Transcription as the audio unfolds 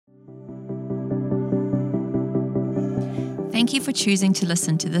Thank you for choosing to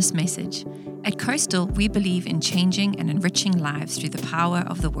listen to this message. At Coastal, we believe in changing and enriching lives through the power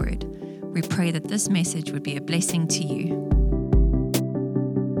of the Word. We pray that this message would be a blessing to you.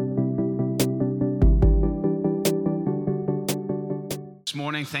 This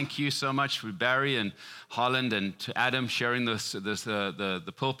morning, thank you so much for Barry and Holland and to Adam sharing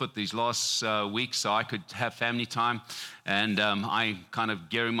the pulpit these last weeks so I could have family time. And I kind of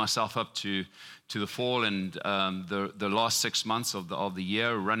gearing myself up to the fall and the last 6 months of the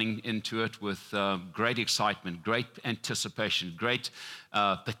year, running into it with great excitement, great anticipation, great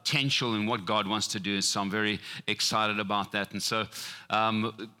potential in what God wants to do. So I'm very excited about that. And so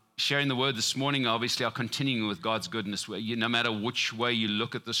sharing the word this morning, obviously, are continuing with God's goodness. No matter which way you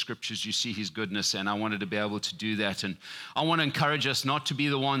look at the scriptures, you see His goodness, and I wanted to be able to do that. And I want to encourage us not to be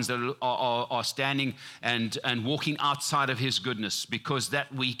the ones that are standing and walking outside of His goodness, because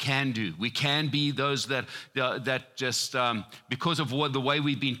that we can do. We can be those that just because of the way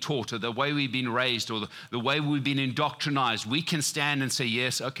we've been taught, or the way we've been raised, or the way we've been indoctrinized, we can stand and say,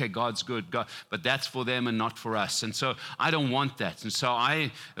 yes, okay, God's good, God, but that's for them and not for us. And so I don't want that. And so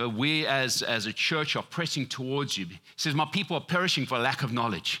we as a church are pressing towards you. He says, my people are perishing for lack of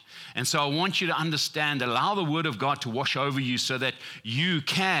knowledge. And so I want you to understand, allow the word of God to wash over you so that you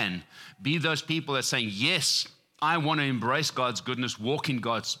can be those people that are saying, yes, I want to embrace God's goodness, walk in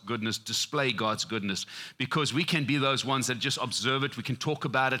God's goodness, display God's goodness, because we can be those ones that just observe it. We can talk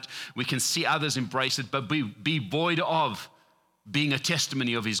about it. We can see others embrace it, but be void of being a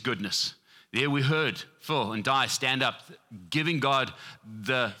testimony of His goodness. There we heard Phil and Di stand up, giving God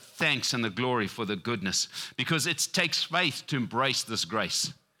the thanks and the glory for the goodness, because it takes faith to embrace this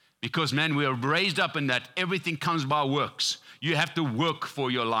grace. Because, man, we are raised up in that everything comes by works. You have to work for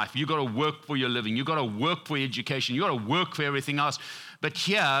your life. You got to work for your living. You got to work for your education. You got to work for everything else. But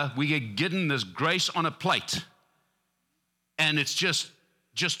here we get given this grace on a plate, and it's just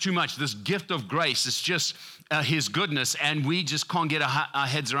too much. This gift of grace is just His goodness, and we just can't get our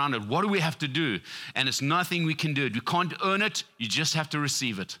heads around it. What do we have to do? And it's nothing we can do. You can't earn it. You just have to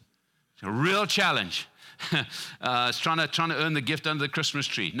receive it. It's a real challenge. It's trying to earn the gift under the Christmas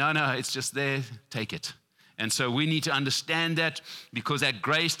tree. No, it's just there. Take it. And so we need to understand that, because that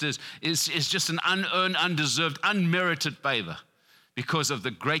grace is just an unearned, undeserved, unmerited favor because of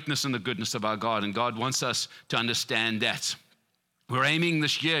the greatness and the goodness of our God. And God wants us to understand that. We're aiming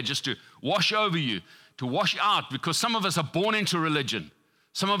this year just to wash over you, to wash out, because some of us are born into religion.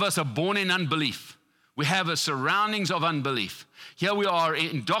 Some of us are born in unbelief. We have a surroundings of unbelief. Here we are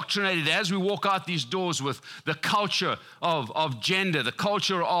indoctrinated as we walk out these doors with the culture of gender, the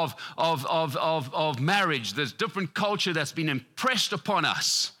culture of marriage. There's different culture that's been impressed upon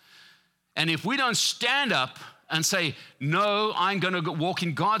us. And if we don't stand up and say, no, I'm going to walk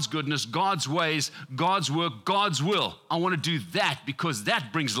in God's goodness, God's ways, God's work, God's will. I want to do that because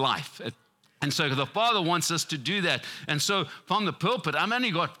that brings life. And so the Father wants us to do that. And so from the pulpit, I've only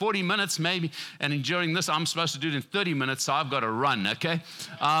got 40 minutes maybe, and during this, I'm supposed to do it in 30 minutes, so I've got to run, okay?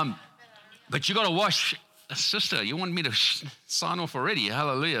 But you got to wash. Sister, you want me to sign off already?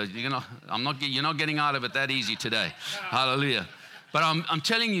 Hallelujah. You're not getting out of it that easy today. Hallelujah. But I'm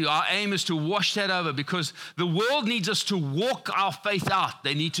telling you, our aim is to wash that over, because the world needs us to walk our faith out.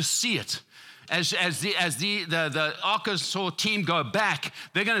 They need to see it. As the Arkansas team go back,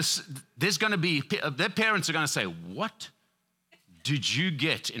 their parents are going to say, what did you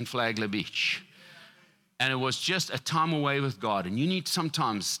get in Flagler Beach? And it was just a time away with God. And you need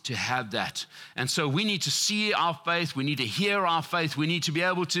sometimes to have that. And so we need to see our faith. We need to hear our faith. We need to be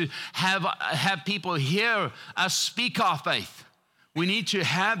able to have people hear us speak our faith. We need to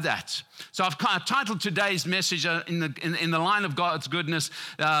have that. So I've titled today's message in the line of God's goodness,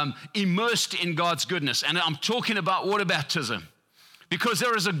 immersed in God's goodness. And I'm talking about water baptism, because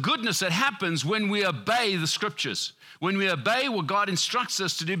there is a goodness that happens when we obey the scriptures, when we obey what God instructs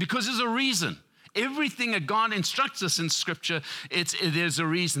us to do, because there's a reason. Everything that God instructs us in scripture, there's a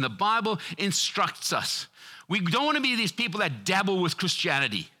reason. The Bible instructs us. We don't want to be these people that dabble with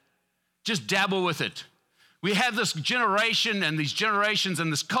Christianity. Just dabble with it. We have this generation and these generations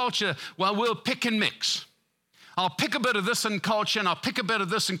and this culture, well, we'll pick and mix. I'll pick a bit of this in culture, and I'll pick a bit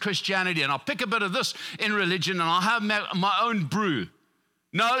of this in Christianity, and I'll pick a bit of this in religion, and I'll have my own brew.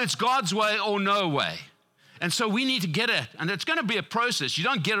 No, it's God's way or no way. And so we need to get it, and it's going to be a process. You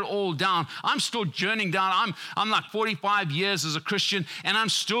don't get it all down. I'm still journeying down. I'm like 45 years as a Christian, and I'm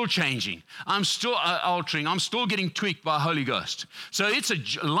still changing. I'm still altering. I'm still getting tweaked by the Holy Ghost. So it's a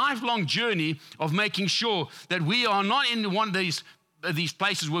lifelong journey of making sure that we are not in one of these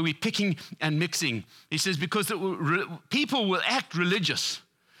places where we're picking and mixing. He says, because people will act religious,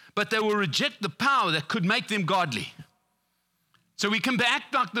 but they will reject the power that could make them godly. So we can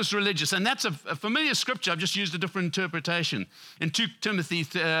act like this religious, and that's a familiar scripture. I've just used a different interpretation. In 2 Timothy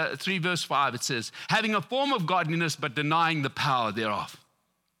 3 verse 5, it says, having a form of godliness, but denying the power thereof.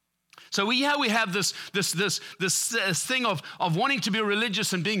 So we have this thing of wanting to be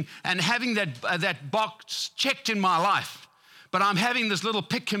religious and having that box checked in my life. But I'm having this little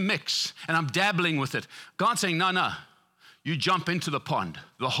pick and mix, and I'm dabbling with it. God's saying, no. You jump into the pond,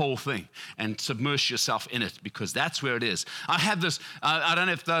 the whole thing, and submerge yourself in it, because that's where it is. I have this, I don't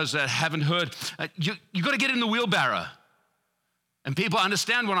know if those that haven't heard, you got to get in the wheelbarrow. And people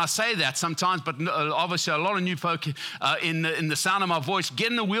understand when I say that sometimes, but obviously a lot of new folk in the sound of my voice, get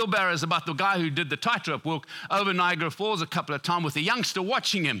in the wheelbarrow is about the guy who did the tightrope walk over Niagara Falls a couple of times with a youngster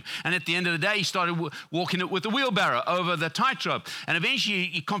watching him. And at the end of the day, he started walking it with the wheelbarrow over the tightrope. And eventually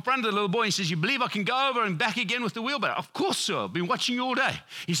he confronted the little boy and he says, you believe I can go over and back again with the wheelbarrow? Of course, sir. I've been watching you all day.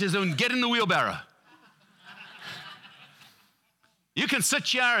 He says, then get in the wheelbarrow. You can sit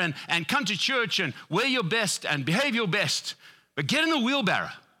here and come to church and wear your best and behave your best. But get in the wheelbarrow.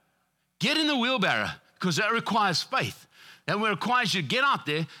 Get in the wheelbarrow, because that requires faith. That requires you to get out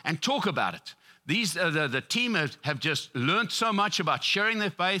there and talk about it. These the team have just learned so much about sharing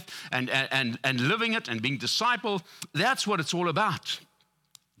their faith and living it and being discipled. That's what it's all about.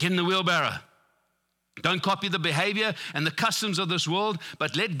 Get in the wheelbarrow. Don't copy the behavior and the customs of this world,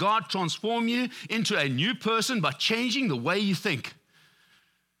 but let God transform you into a new person by changing the way you think.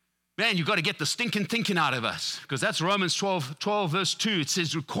 Man, you've got to get the stinking thinking out of us, because that's Romans 12 verse 2. It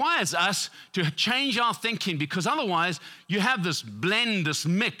says, requires us to change our thinking, because otherwise you have this blend, this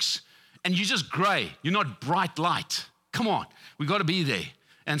mix, and you're just gray. You're not bright light. Come on, we've got to be there.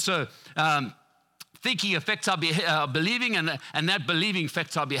 And so thinking affects our believing, and that believing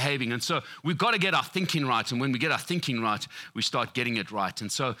affects our behaving. And so we've got to get our thinking right. And when we get our thinking right, we start getting it right.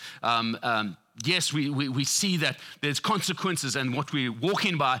 And so yes, we see that there's consequences, and what we're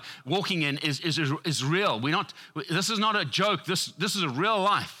walking in is real. This is not a joke. This is a real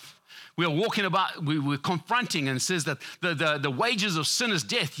life. We are walking about, we're confronting, and it says that the wages of sin is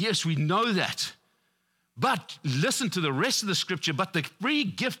death. Yes, we know that. But listen to the rest of the scripture. But the free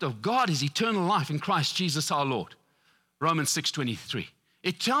gift of God is eternal life in Christ Jesus our Lord. Romans 6:23.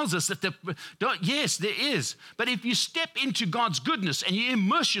 It tells us that yes, there is. But if you step into God's goodness and you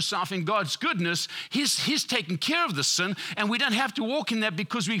immerse yourself in God's goodness, He's taken care of the sin, and we don't have to walk in that,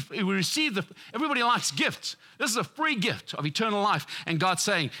 because we receive everybody likes gifts. This is a free gift of eternal life. And God's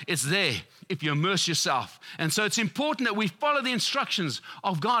saying it's there if you immerse yourself. And so it's important that we follow the instructions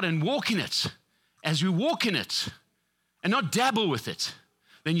of God and walk in it. As we walk in it and not dabble with it,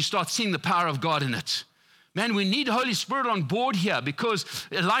 then you start seeing the power of God in it. Man, we need the Holy Spirit on board here, because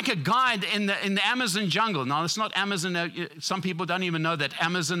like a guide in the Amazon jungle. Now, it's not Amazon. Some people don't even know that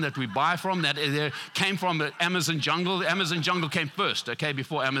Amazon that we buy from, that came from the Amazon jungle. The Amazon jungle came first, okay,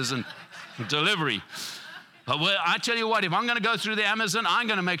 before Amazon delivery. But I tell you what, if I'm going to go through the Amazon, I'm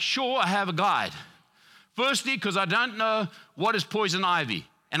going to make sure I have a guide. Firstly, because I don't know what is poison ivy.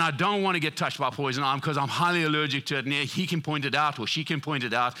 And I don't want to get touched by poison ivy, because I'm highly allergic to it. And he can point it out, or she can point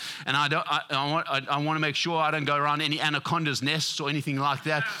it out. And I want to make sure I don't go around any anaconda's nests or anything like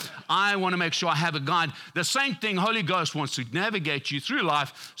that. I want to make sure I have a guide. The same thing, Holy Ghost wants to navigate you through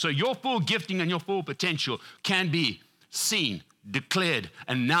life, so your full gifting and your full potential can be seen, declared,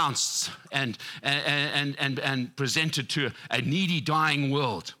 announced, and presented to a needy, dying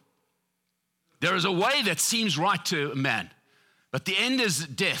world. There is a way that seems right to man, but the end is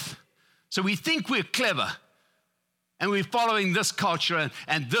death. So we think we're clever, and we're following this culture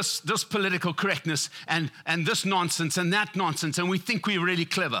and this political correctness and this nonsense and that nonsense, and we think we're really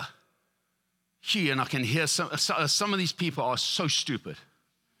clever. And I can hear some of these people are so stupid.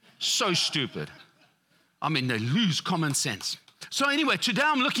 So stupid. I mean, they lose common sense. So anyway, today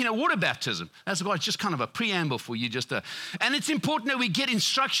I'm looking at water baptism. That's just kind of a preamble for you. And it's important that we get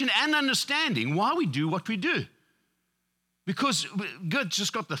instruction and understanding why we do what we do. Because God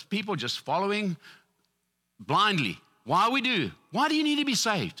just got the people just following blindly. Why do you need to be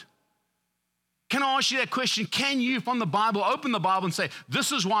saved? Can I ask you that question? Can you, from the Bible, open the Bible and say,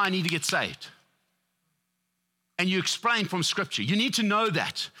 this is why I need to get saved? And you explain from Scripture. You need to know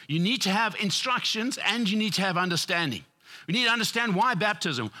that. You need to have instructions, and you need to have understanding. We need to understand why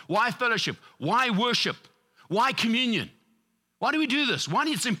baptism, why fellowship, why worship, why communion. Why do we do this? Why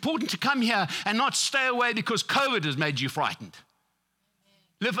it's important to come here and not stay away because COVID has made you frightened.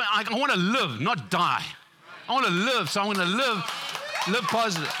 I want to live, not die. I want to live, so I want to live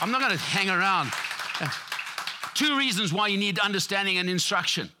positive. I'm not going to hang around. 2 reasons why you need understanding and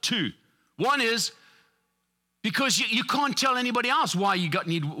instruction. 2. One is Because you can't tell anybody else why you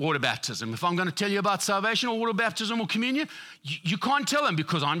need water baptism. If I'm going to tell you about salvation or water baptism or communion, you can't tell them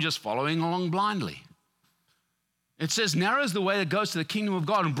because I'm just following along blindly. It says, narrow is the way that goes to the kingdom of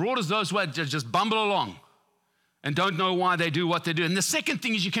God, and broad is those ways that just bumble along and don't know why they do what they do. And the second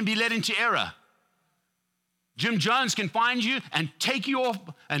thing is you can be led into error. Jim Jones can find you and take you off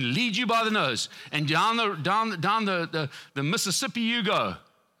and lead you by the nose. And down the Mississippi you go.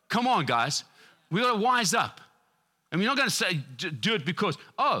 Come on, guys. We got to wise up. And we're not going to say do it because,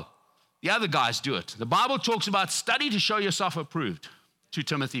 the other guys do it. The Bible talks about study to show yourself approved. 2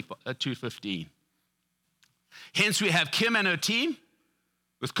 Timothy 2:15. Hence we have Kim and her team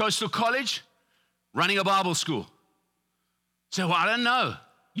with Coastal College running a Bible school. So I don't know.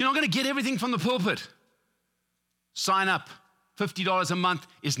 You're not going to get everything from the pulpit. Sign up. $50 a month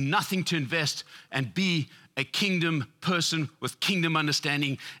is nothing to invest and be a kingdom person with kingdom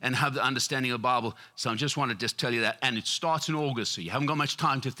understanding and have the understanding of the Bible. So I just want to tell you that. And it starts in August, so you haven't got much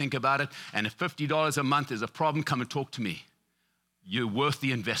time to think about it. And if $50 a month is a problem, come and talk to me. You're worth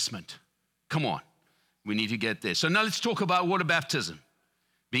the investment. Come on. We need to get there. So now let's talk about water baptism.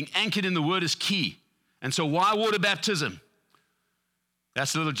 Being anchored in the word is key. And so why water baptism?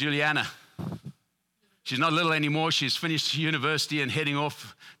 That's little Juliana. She's not little anymore. She's finished university and heading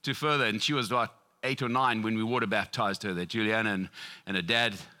off to further. And she was about 8 or 9 when we water baptized her there. Juliana and her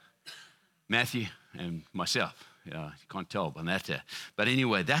dad, Matthew, and myself. You can't tell by that there. But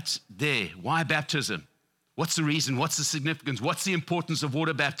anyway, that's there. Why baptism? What's the reason? What's the significance? What's the importance of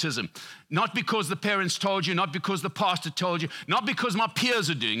water baptism? Not because the parents told you, not because the pastor told you, not because my peers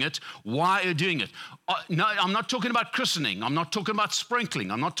are doing it. Why are you doing it? No, I'm not talking about christening. I'm not talking about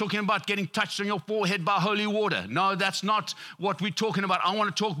sprinkling. I'm not talking about getting touched on your forehead by holy water. No, that's not what we're talking about. I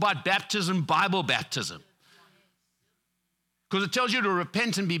want to talk about baptism, Bible baptism. Because it tells you to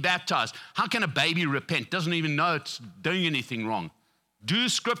repent and be baptized. How can a baby repent? Doesn't even know it's doing anything wrong. Do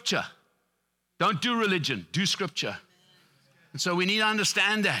scripture. Don't do religion, do scripture. And so we need to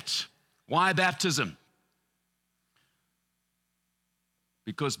understand that. Why baptism?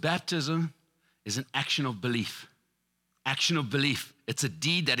 Because baptism is an action of belief. Action of belief. It's a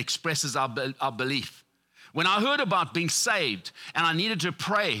deed that expresses our belief. When I heard about being saved and I needed to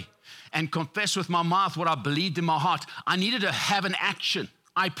pray and confess with my mouth what I believed in my heart, I needed to have an action.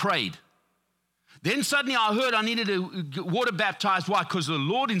 I prayed. Then suddenly I heard I needed to get water baptized. Why? Because the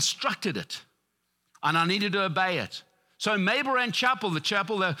Lord instructed it. And I needed to obey it. So in Maberand Chapel, the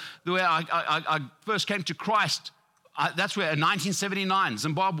chapel where I first came to Christ, that's where in 1979,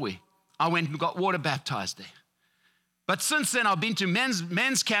 Zimbabwe, I went and got water baptized there. But since then, I've been to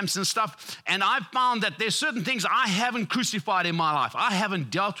men's camps and stuff, and I've found that there's certain things I haven't crucified in my life. I haven't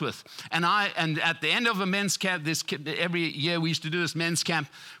dealt with. And at the end of a men's camp, every year we used to do this men's camp,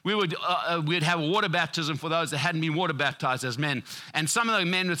 we'd have a water baptism for those that hadn't been water baptized as men. And some of the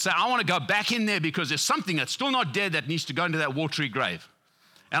men would say, I want to go back in there because there's something that's still not dead that needs to go into that watery grave.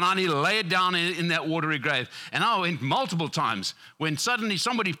 And I need to lay it down in that watery grave. And I went multiple times when suddenly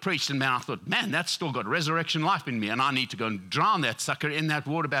somebody preached, and man, I thought, man, that's still got resurrection life in me, and I need to go and drown that sucker in that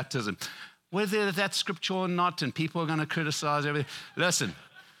water baptism. Whether that's scriptural or not, and people are going to criticize everything. Listen,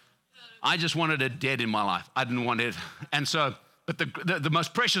 I just wanted it dead in my life. I didn't want it. And so, but the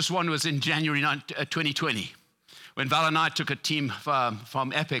most precious one was in January 2020. When Val and I took a team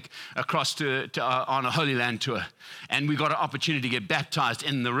from Epic across on a Holy Land tour, and we got an opportunity to get baptized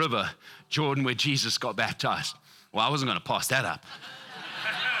in the river, Jordan, where Jesus got baptized. Well, I wasn't going to pass that up.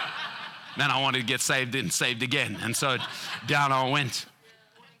 Man, I wanted to get saved and saved again. And so down I went.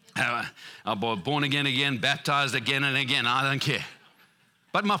 I was born again, baptized again and again. I don't care.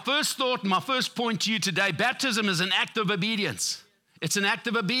 But my first thought, my first point to you today, baptism is an act of obedience. It's an act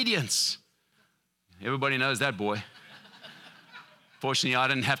of obedience. Everybody knows that boy. Fortunately, I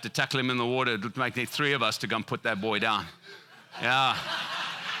didn't have to tackle him in the water. It would make the 3 of us to go and put that boy down. Yeah.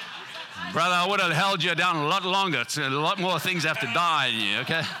 Brother, I would have held you down a lot longer. It's a lot more things have to die in you,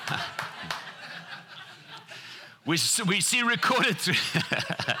 okay? We see recorded through...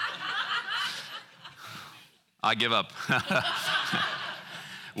 I give up.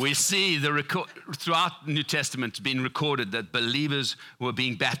 We see throughout the New Testament it's been recorded that believers were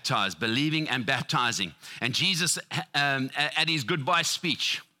being baptized, believing and baptizing. And Jesus, at his goodbye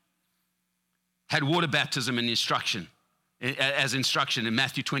speech, had water baptism in instruction. As instruction in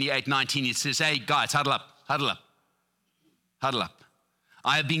Matthew 28:19, he says, hey, guys, huddle up, huddle up, huddle up.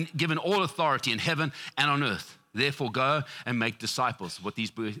 I have been given all authority in heaven and on earth. Therefore, go and make disciples. What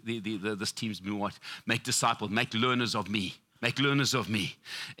this team's been what? Make disciples, make learners of me. Make learners of me,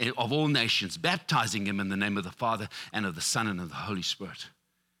 of all nations, baptizing them in the name of the Father and of the Son and of the Holy Spirit.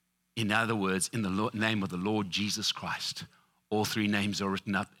 In other words, in the name of the Lord Jesus Christ. All three names are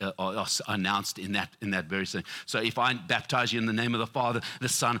written up, are announced in that very thing. So if I baptize you in the name of the Father, the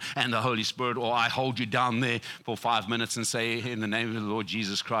Son, and the Holy Spirit, or I hold you down there for 5 minutes and say, in the name of the Lord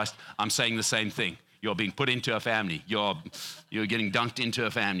Jesus Christ, I'm saying the same thing. You're being put into a family. You're getting dunked into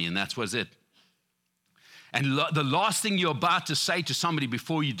a family, and that's what's it. And the last thing you're about to say to somebody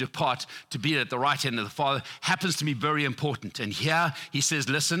before you depart to be at the right hand of the Father happens to be very important. And here he says,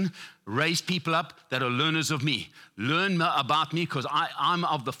 listen, raise people up that are learners of me. Learn about me because I'm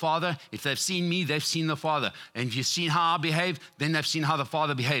of the Father. If they've seen me, they've seen the Father. And if you've seen how I behave, then they've seen how the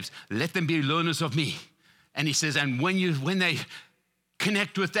Father behaves. Let them be learners of me. And he says, and when they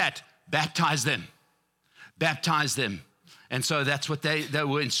connect with that, baptize them. Baptize them. And so that's what they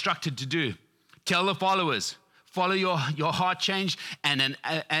were instructed to do. Tell the followers, follow your heart change and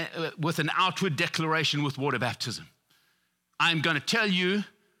with an outward declaration with water baptism. I'm going to tell you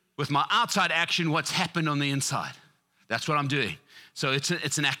with my outside action what's happened on the inside. That's what I'm doing. So it's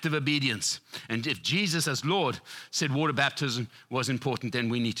an act of obedience. And if Jesus as Lord said water baptism was important, then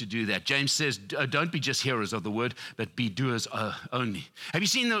we need to do that. James says, don't be just hearers of the word, but be doers only. Have you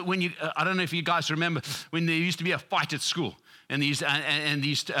seen that when I don't know if you guys remember, when there used to be a fight at school? And these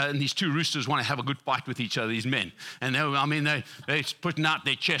two roosters want to have a good fight with each other, these men. And they're putting out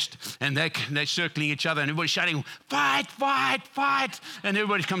their chest, and they're circling each other, and everybody's shouting, fight, fight, fight. And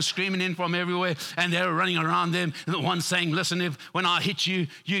everybody comes screaming in from everywhere, and they're running around them. And the one saying, listen, when I hit you,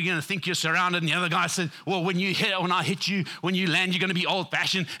 you're going to think you're surrounded. And the other guy said, well, when I hit you, when you land, you're going to be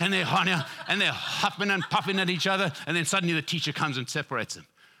old-fashioned. And they're huffing and puffing at each other. And then suddenly the teacher comes and separates them.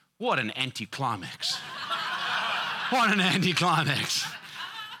 What an anticlimax. What an anticlimax.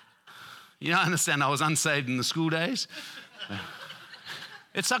 You understand, I was unsaved in the school days.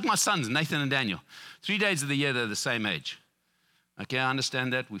 It's like my sons, Nathan and Daniel. 3 days of the year, they're the same age. Okay, I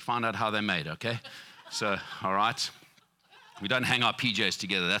understand that. We find out how they're made, okay? So, all right. We don't hang our PJs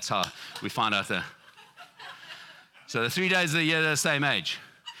together. That's how we find out that. So the 3 days of the year, they're the same age.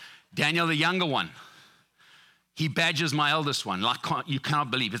 Daniel, the younger one, he badgers my eldest one like you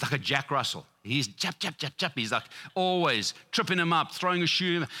cannot believe. It's like a Jack Russell. He's jap, jap, jap, jap. He's like always tripping him up, throwing a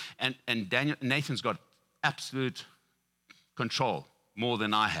shoe. And Nathan's got absolute control, more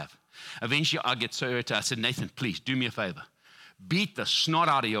than I have. Eventually, I get so irritated. I said, Nathan, please do me a favor. Beat the snot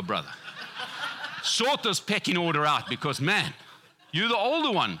out of your brother. Sort this pecking order out because, man, you're the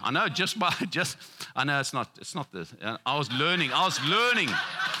older one. I know, I know it's not this. I was learning as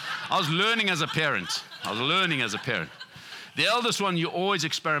a parent. The eldest one, you're always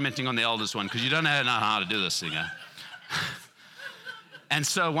experimenting on the eldest one because you don't know how to do this thing. And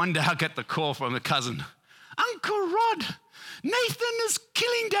so one day I get the call from a cousin, Uncle Rod, Nathan is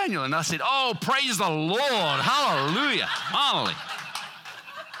killing Daniel. And I said, oh, praise the Lord. Hallelujah. Hallelujah.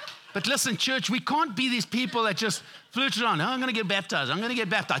 But listen, church, we can't be these people that just flute around. Oh, I'm going to get baptized.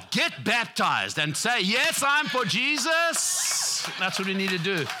 Get baptized and say, yes, I'm for Jesus. That's what we need to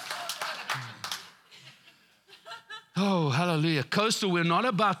do. Oh, hallelujah. Coastal, we're not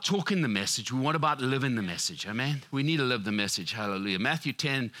about talking the message. We want about living the message. Amen. We need to live the message. Hallelujah. Matthew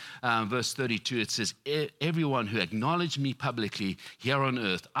 10, verse 32, it says, everyone who acknowledged me publicly here on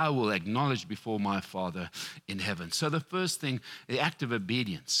earth, I will acknowledge before my Father in heaven. So the first thing, the act of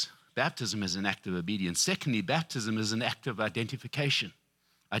obedience. Baptism is an act of obedience. Secondly, baptism is an act of identification.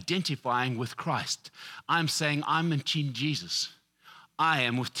 Identifying with Christ. I'm saying I'm in Team Jesus. I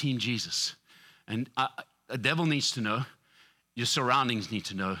am with Team Jesus. And the devil needs to know. Your surroundings need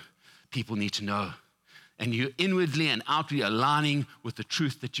to know. People need to know. And you're inwardly and outwardly aligning with the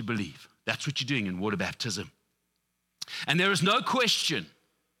truth that you believe. That's what you're doing in water baptism. And there is no question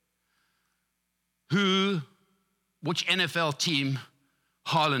which NFL team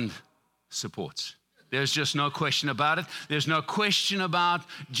Holland supports. There's just no question about it. There's no question about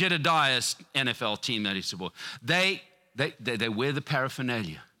Jedediah's NFL team that he supports. They wear the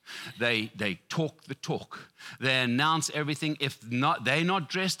paraphernalia. They talk the talk. They announce everything. If not, they're not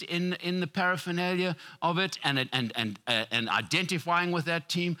dressed in the paraphernalia of it and identifying with that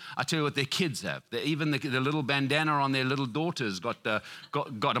team. I tell you what, their kids have. Even the little bandana on their little daughters got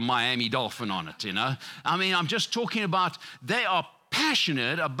a Miami Dolphin on it. You know, I mean, I'm just talking about they are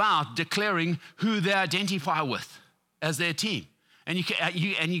passionate about declaring who they identify with as their team, and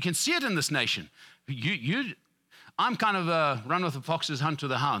you can see it in this nation. I'm kind of a run with the foxes, hunt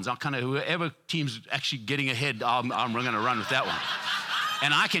with the hounds. I'm kind of whoever team's actually getting ahead, I'm going to run with that one.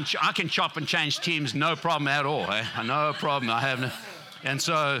 And I can chop and change teams, no problem at all. No problem. I have no. And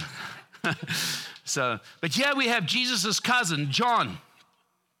so, but yeah, we have Jesus' cousin, John.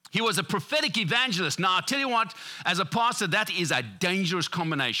 He was a prophetic evangelist. Now, I'll tell you what, as a pastor, that is a dangerous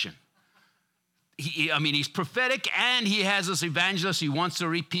combination. he's prophetic and he has this evangelist. He wants to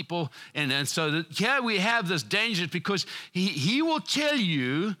reach people. And so here we have this danger because he will tell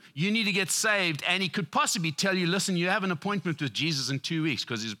you need to get saved. And he could possibly tell you, listen, you have an appointment with Jesus in 2 weeks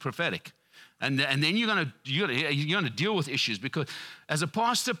because he's prophetic. And then you're going to deal with issues because as a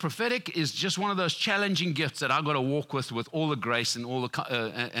pastor, prophetic is just one of those challenging gifts that I've got to walk with all the grace and all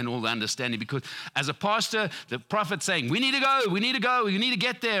the understanding. Because as a pastor, the prophet's saying, we need to go, we need to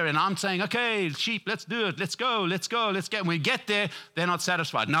get there. And I'm saying, okay, sheep, let's do it. Let's go. When we get there, they're not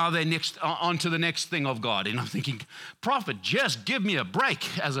satisfied. Now they're on to the next thing of God. And I'm thinking, prophet, just give me a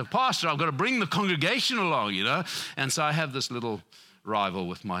break. As a pastor, I've got to bring the congregation along, And so I have this little rival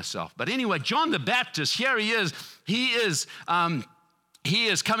with myself. But anyway, John the Baptist, here he is. He is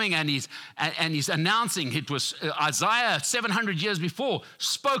coming and he's announcing. It was Isaiah 700 years before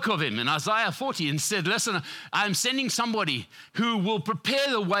spoke of him in Isaiah 40 and said, listen, I'm sending somebody who will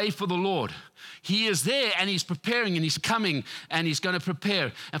prepare the way for the Lord. He is there and he's preparing and he's coming and he's going to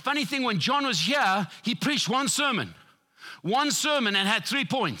prepare. And funny thing, when John was here, he preached one sermon and had 3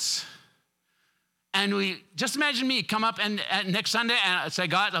 points. And we just imagine me come up and next Sunday and say,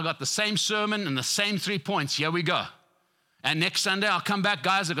 guys, I've got the same sermon and the same 3 points. Here we go. And next Sunday I'll come back,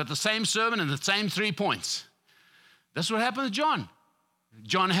 guys, I've got the same sermon and the same 3 points. That's what happened to John.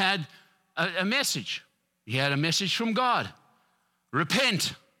 John had a message. He had a message from God.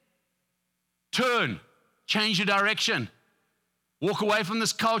 Repent, turn, change your direction. Walk away from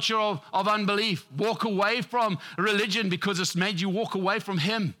this culture of unbelief. Walk away from religion because it's made you walk away from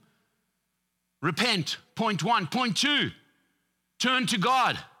Him. Repent, point 1. Point 2, turn to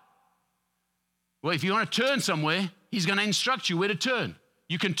God. Well, if you want to turn somewhere, He's going to instruct you where to turn.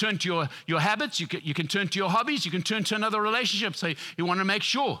 You can turn to your habits, you can turn to your hobbies, you can turn to another relationship. So you want to make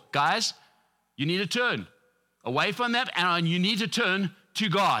sure, guys, you need to turn away from that and you need to turn to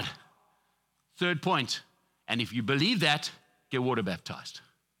God. 3rd point, and if you believe that, get water baptized.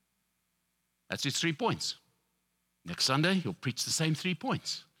 That's his 3 points. Next Sunday, he'll preach the same 3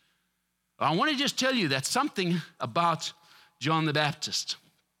 points. I want to just tell you that something about John the Baptist.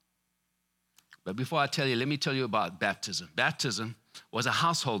 But before I tell you, let me tell you about baptism. Baptism was a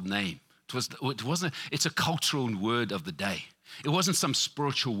household name. It's a cultural word of the day. It wasn't some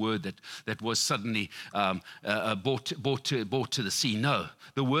spiritual word that was suddenly brought to the sea. No,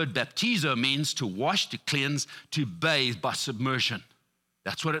 the word baptizo means to wash, to cleanse, to bathe by submersion.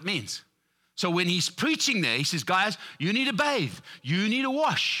 That's what it means. So when he's preaching there, he says, guys, you need to bathe, you need to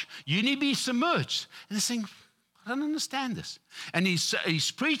wash, you need to be submerged. And they're saying, I don't understand this. And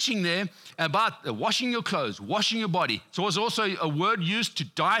he's preaching there about washing your clothes, washing your body. So it was also a word used to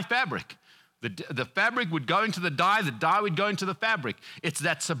dye fabric. The fabric would go into the dye would go into the fabric. It's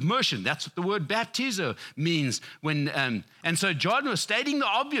that submersion. That's what the word baptizo means. And so John was stating the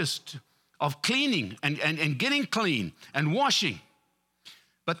obvious of cleaning and getting clean and washing.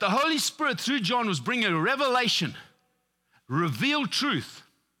 But the Holy Spirit, through John, was bringing a revelation, revealed truth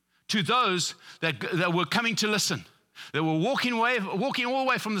to those that were coming to listen. They were walking all the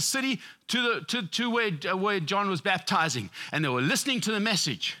way from the city to where John was baptizing, and they were listening to the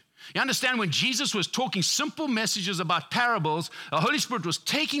message. You understand, when Jesus was talking simple messages about parables, the Holy Spirit was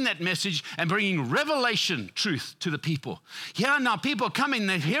taking that message and bringing revelation truth to the people. Here now people are coming,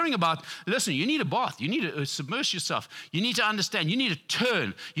 they're hearing about, listen, you need a bath, you need to submerge yourself, you need to understand, you need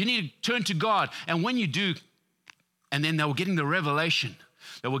to turn to God. And when you do, and then they were getting the revelation.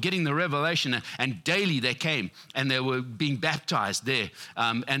 They were getting the revelation, and daily they came, and they were being baptized there.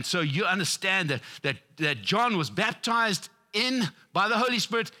 And so you understand that John was baptized by the Holy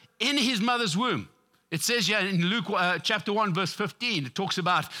Spirit in his mother's womb. It says here in Luke chapter 1, verse 15, it talks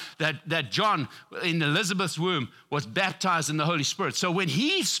about that John in Elizabeth's womb was baptized in the Holy Spirit. So when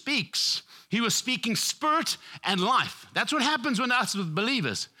he speaks, he was speaking spirit and life. That's what happens when us with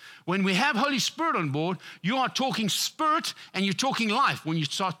believers. When we have Holy Spirit on board, you are talking spirit and you're talking life. When you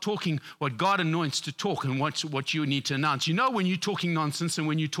start talking what God anoints to talk and what you need to announce. You know when you're talking nonsense and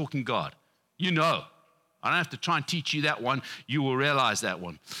when you're talking God. You know. I don't have to try and teach you that one. You will realize that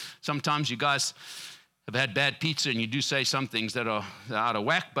one. Sometimes you guys have had bad pizza and you do say some things that are out of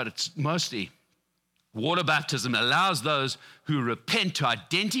whack, but it's mostly water baptism allows those who repent to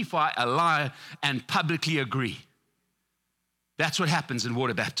identify a lie and publicly agree. That's what happens in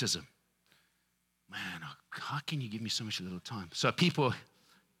water baptism. Man, how can you give me so much little time? So people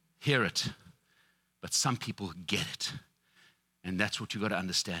hear it, but some people get it. And that's what you've got to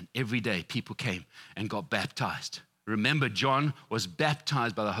understand. Every day people came and got baptized. Remember, John was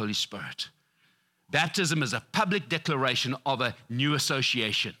baptized by the Holy Spirit. Baptism is a public declaration of a new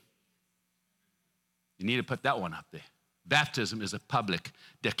association. You need to put that one up there. Baptism is a public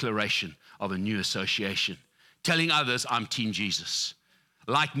declaration of a new association, telling others I'm Team Jesus.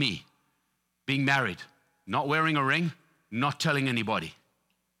 Like me, being married, not wearing a ring, not telling anybody.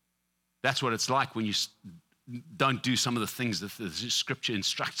 That's what it's like when you don't do some of the things that the scripture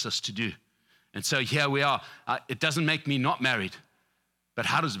instructs us to do. And so here we are. It doesn't make me not married, but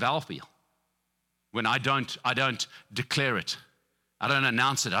how does Val feel when I don't declare it? I don't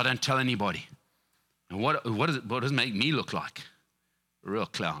announce it. I don't tell anybody. And what does it make me look like? A real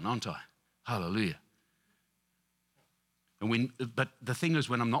clown, aren't I? Hallelujah. But the thing is,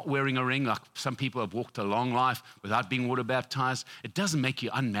 when I'm not wearing a ring, like some people have walked a long life without being water baptized, it doesn't make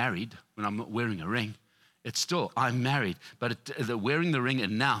you unmarried when I'm not wearing a ring. It's still, I'm married. But the wearing the ring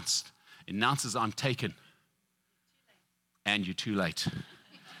announces I'm taken. And you're too late.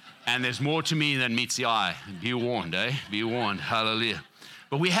 And there's more to me than meets the eye. Be warned, eh? Be warned. Hallelujah.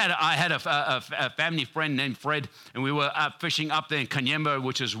 But I had a family friend named Fred, and we were fishing up there in Kanyemba,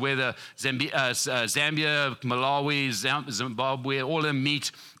 which is where the Zambia, Malawi, Zimbabwe, all of them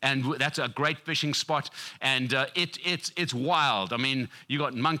meet, and that's a great fishing spot. And it's wild. I mean, you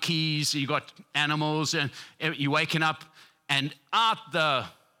got monkeys, you got animals, and you're waking up, and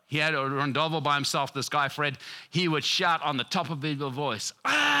he had a rondovo by himself, this guy, Fred. He would shout on the top of his voice,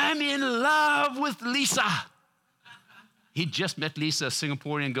 I'm in love with Lisa. He'd just met Lisa, a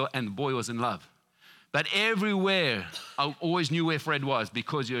Singaporean girl, and the boy was in love. But everywhere, I always knew where Fred was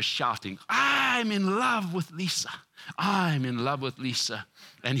because he was shouting, I'm in love with Lisa. I'm in love with Lisa.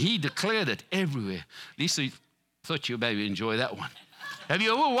 And he declared it everywhere. Lisa, thought you maybe enjoy that one. Have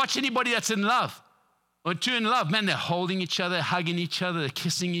you ever watched anybody that's in love? Or two in love, man, they're holding each other, hugging each other, they're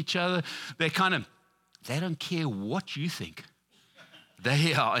kissing each other. They don't care what you think.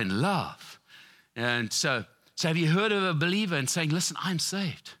 They are in love. And so have you heard of a believer and saying, listen, I'm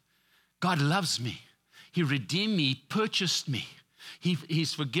saved. God loves me. He redeemed me, He purchased me.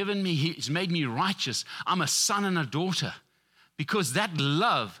 He's forgiven me, He's made me righteous. I'm a son and a daughter. Because that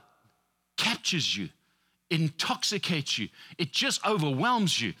love captures you, intoxicates you. It just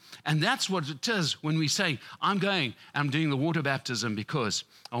overwhelms you. And that's what it is when we say, I'm doing the water baptism because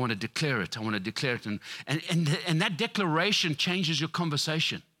I want to declare it. I want to declare it. And that declaration changes your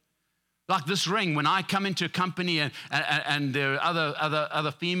conversation. Like this ring, when I come into a company and there are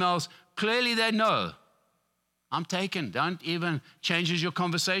other females, clearly they know I'm taken. Don't even changes your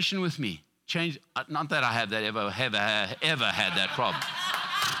conversation with me. Not that I have that ever had that problem.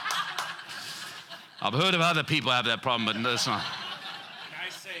 I've heard of other people have that problem, but that's not.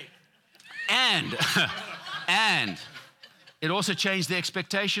 Nice save. And it also changed the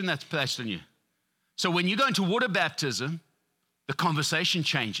expectation that's placed on you. So when you go into water baptism, the conversation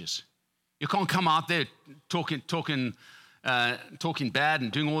changes. You can't come out there talking bad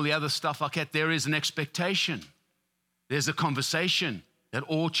and doing all the other stuff like that. There is an expectation. There's a conversation that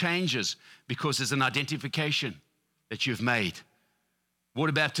all changes because there's an identification that you've made.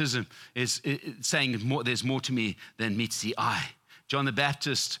 Water baptism is saying there's more to me than meets the eye. John the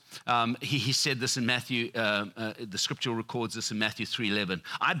Baptist, he said this in Matthew, the scripture records this in Matthew 3:11.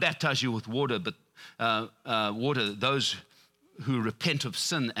 I baptize you with water, but those who repent of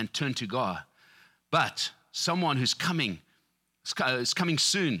sin and turn to God. But someone who's coming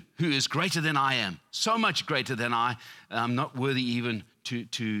soon, who is greater than I am, so much greater than I'm not worthy even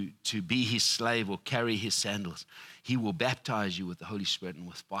to be his slave or carry his sandals. He will baptize you with the Holy Spirit and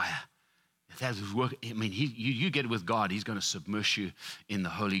with fire. If that is work, I mean, you get with God, He's going to submerge you in the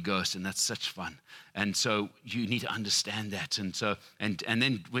Holy Ghost, and that's such fun. And so you need to understand that. And so, and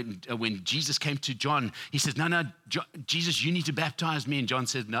then when Jesus came to John, he says, "No, Jesus, you need to baptize me." And John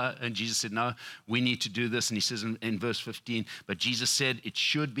said, "No." And Jesus said, "No, we need to do this." And he says in verse 15, "But Jesus said, it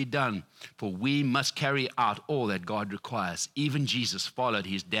should be done, for we must carry out all that God requires." Even Jesus followed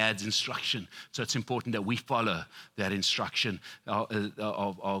his dad's instruction. So it's important that we follow that instruction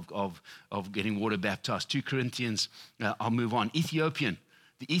of getting water baptized. 2 Corinthians, I'll move on.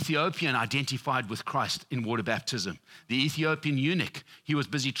 The Ethiopian identified with Christ in water baptism. The Ethiopian eunuch, he was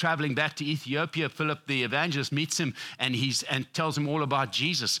busy traveling back to Ethiopia. Philip the evangelist meets him and tells him all about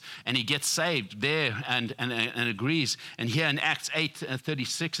Jesus, and he gets saved there and agrees. And here in Acts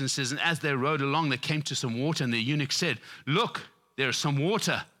 8:36, it says, "And as they rode along, they came to some water, and the eunuch said, 'Look, there's some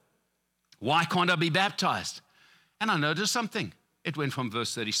water. Why can't I be baptized?' And I noticed something. It went from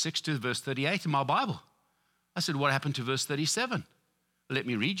verse 36 to verse 38 in my Bible. I said, 'What happened to verse 37? Let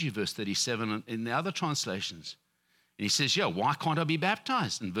me read you verse 37 in the other translations. And he says, why can't I be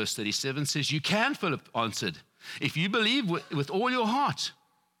baptized? And verse 37 says, "You can," Philip answered, "if you believe with all your heart."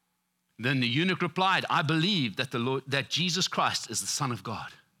 Then the eunuch replied, "I believe that Jesus Christ is the Son of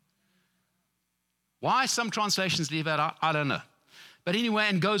God." Why some translations leave out, I don't know. But anyway,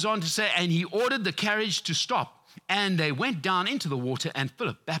 and goes on to say, and he ordered the carriage to stop, and they went down into the water, and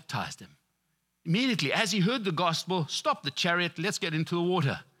Philip baptized him. Immediately, as he heard the gospel, stop the chariot, let's get into the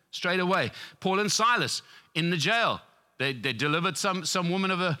water. Straight away. Paul and Silas in the jail. They delivered some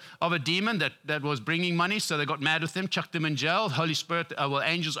woman of a demon that was bringing money, so they got mad with them, chucked them in jail. Holy Spirit,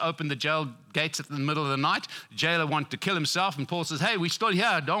 angels opened the jail gates in the middle of the night. The jailer wanted to kill himself, and Paul says, hey, we're still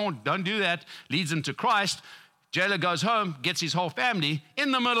here, don't do that. Leads him to Christ. Jailer goes home, gets his whole family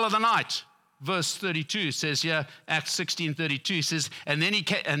in the middle of the night. Verse 32 says here, Acts 16:32 says, and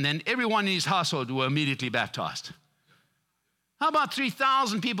then everyone in his household were immediately baptized. How about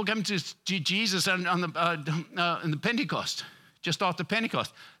 3,000 people coming to Jesus on the Pentecost, just after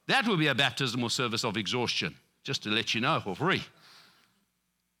Pentecost? That would be a baptismal service of exhaustion, just to let you know, for free.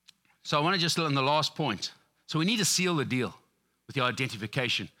 So I want to just on the last point. So we need to seal the deal with the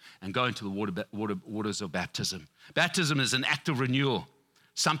identification and go into the waters of baptism. Baptism is an act of renewal.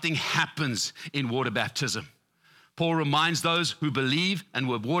 Something happens in water baptism. Paul reminds those who believe and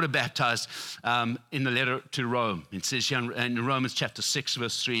were water baptized in the letter to Rome. It says here in Romans chapter 6,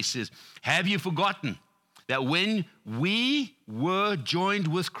 verse 3, it says, have you forgotten that when we were joined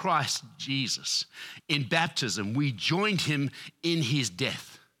with Christ Jesus in baptism, we joined him in his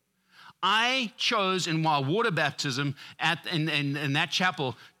death? I chose in my water baptism in that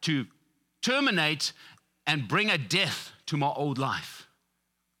chapel to terminate and bring a death to my old life.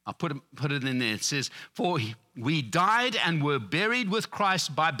 I'll put it in there. It says, for we died and were buried with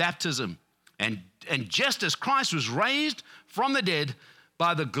Christ by baptism. And just as Christ was raised from the dead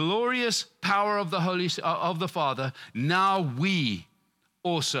by the glorious power of the Father, now we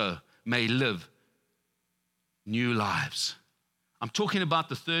also may live new lives. I'm talking about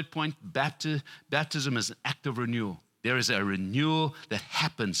the third point. Baptism is an act of renewal. There is a renewal that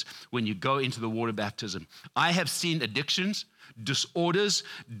happens when you go into the water baptism. I have seen addictions, disorders,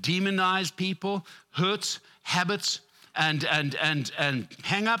 demonized people, hurts, habits, and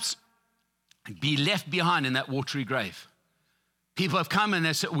hang-ups be left behind in that watery grave. People have come and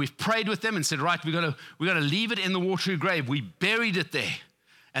they said, we've prayed with them and said, right, we're going to leave it in the watery grave. We buried it there.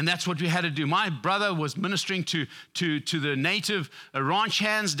 And that's what we had to do. My brother was ministering to the native ranch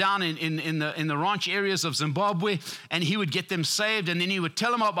hands down in the ranch areas of Zimbabwe, and he would get them saved, and then he would tell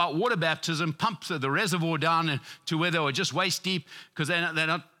them about water baptism, pump the reservoir down to where they were just waist deep, because they're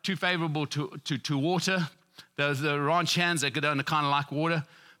not too favorable to water. The ranch hands, they don't kind of like water.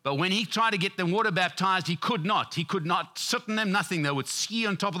 But when he tried to get them water baptized, he could not. He could not sit in them, nothing. They would ski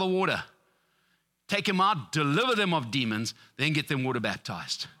on top of the water. Take them out, deliver them of demons, then get them water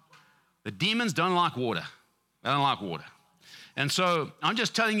baptized. The demons don't like water. They don't like water. And so I'm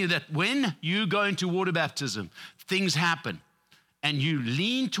just telling you that when you go into water baptism, things happen. And you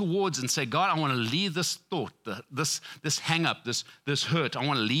lean towards and say, God, I want to leave this thought, this hang up, this hurt. I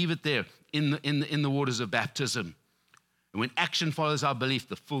want to leave it there in the waters of baptism. And when action follows our belief,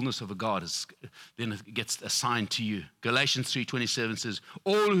 the fullness of a God then it gets assigned to you. Galatians 3:27 says,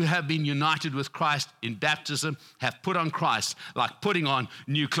 all who have been united with Christ in baptism have put on Christ like putting on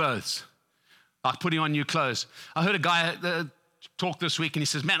new clothes. Like putting on new clothes. I heard a guy talk this week and he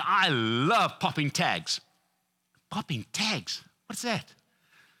says, man, I love popping tags. Popping tags? What's that?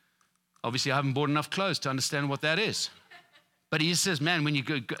 Obviously, I haven't bought enough clothes to understand what that is. But he says, man, when you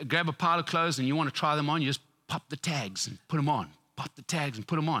grab a pile of clothes and you want to try them on, you just pop the tags and put them on. Pop the tags and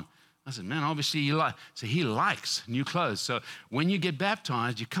put them on. I said, man, obviously you like. So he likes new clothes. So when you get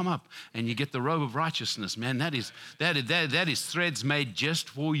baptized, you come up and you get the robe of righteousness. Man, that is threads made just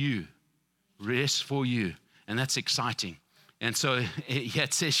for you. Rest for you. And that's exciting. And so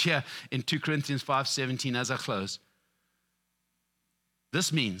it says here in 2 Corinthians 5:17 as I close,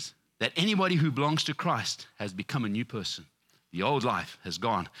 this means that anybody who belongs to Christ has become a new person. The old life has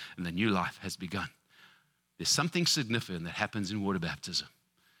gone and the new life has begun. There's something significant that happens in water baptism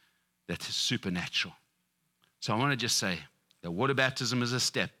that is supernatural. So I want to just say that water baptism is a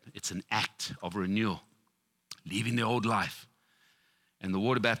step. It's an act of renewal, leaving the old life. And the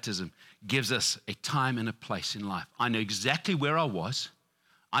water baptism gives us a time and a place in life. I know exactly where I was.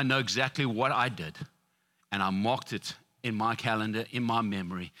 I know exactly what I did. And I marked it in my calendar, in my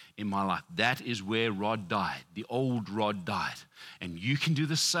memory, in my life. That is where Rod died. The old Rod died. And you can do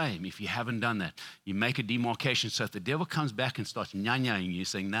the same if you haven't done that. You make a demarcation so if the devil comes back and starts nya-nyaing you,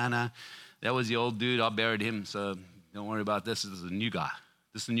 saying, nah, that was the old dude, I buried him, so don't worry about this. This is a new guy.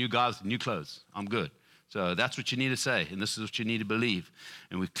 This is a new guy with new clothes. I'm good. So that's what you need to say, and this is what you need to believe.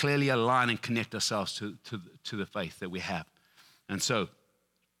 And we clearly align and connect ourselves to the faith that we have. And so,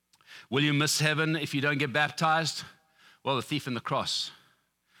 will you miss heaven if you don't get baptized? Well, the thief on the cross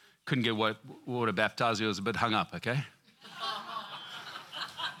couldn't get water baptized. He was a bit hung up, okay?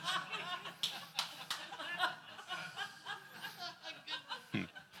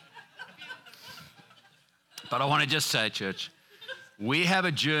 But I want to just say, church, we have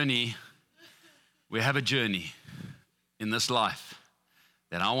a journey in this life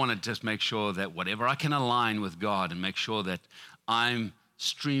that I want to just make sure that whatever I can align with God and make sure that I'm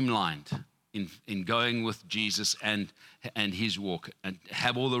streamlined in going with Jesus and his walk and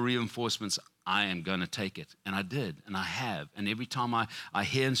have all the reinforcements, I am going to take it. And I did, and I have. And every time I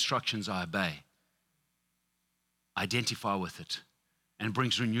hear instructions, I obey. I identify with it, and it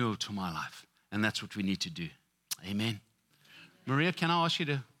brings renewal to my life. And that's what we need to do. Amen. Maria, can I ask you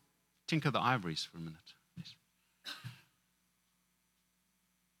to tinker the ivories for a minute? Yes.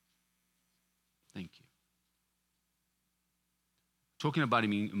 Thank you. Talking about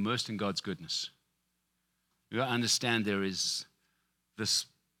being immersed in God's goodness. You got to understand there is this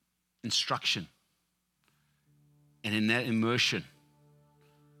instruction. And in that immersion,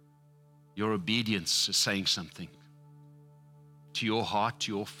 your obedience is saying something to your heart,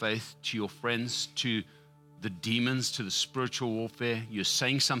 to your faith, to your friends, to the demons, to the spiritual warfare. You're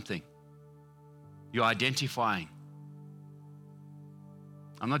saying something. You're identifying.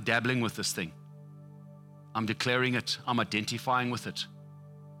 I'm not dabbling with this thing. I'm declaring it. I'm identifying with it.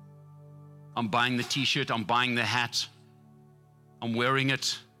 I'm buying the t-shirt. I'm buying the hat. I'm wearing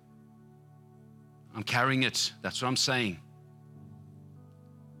it. I'm carrying it. That's what I'm saying.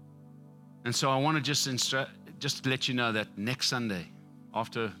 And so I want to just let you know that next Sunday,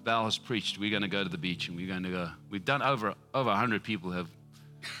 after Val has preached, we're going to go to the beach and we're going to go. We've done over 100 people have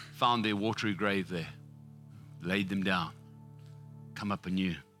found their watery grave there, laid them down, come up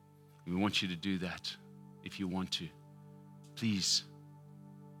anew. We want you to do that if you want to. Please,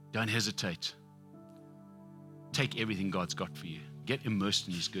 don't hesitate. Take everything God's got for you. Get immersed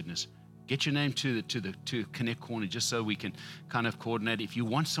in his goodness. Get your name to Connect Corner just so we can kind of coordinate. If you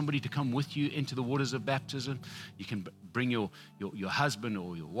want somebody to come with you into the waters of baptism, you can bring your husband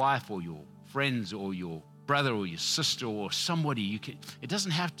or your wife or your friends or your brother or your sister or somebody. You can. It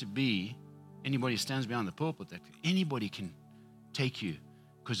doesn't have to be anybody who stands behind the pulpit. That anybody can take you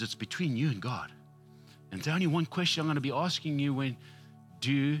because it's between you and God. And there's only one question I'm going to be asking you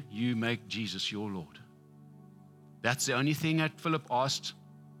do you make Jesus your Lord? That's the only thing that Philip asked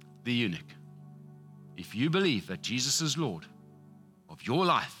the eunuch. If you believe that Jesus is Lord of your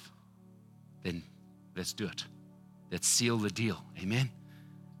life, then let's do it. Let's seal the deal. Amen.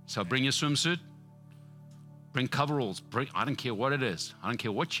 So bring your swimsuit, bring coveralls, I don't care what it is. I don't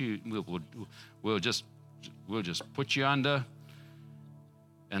care what we'll just put you under.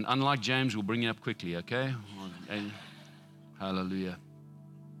 And unlike James, we'll bring you up quickly, okay? Hallelujah.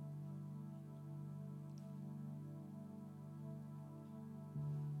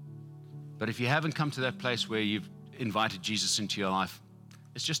 But if you haven't come to that place where you've invited Jesus into your life,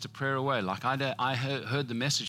 it's just a prayer away. Like I heard the message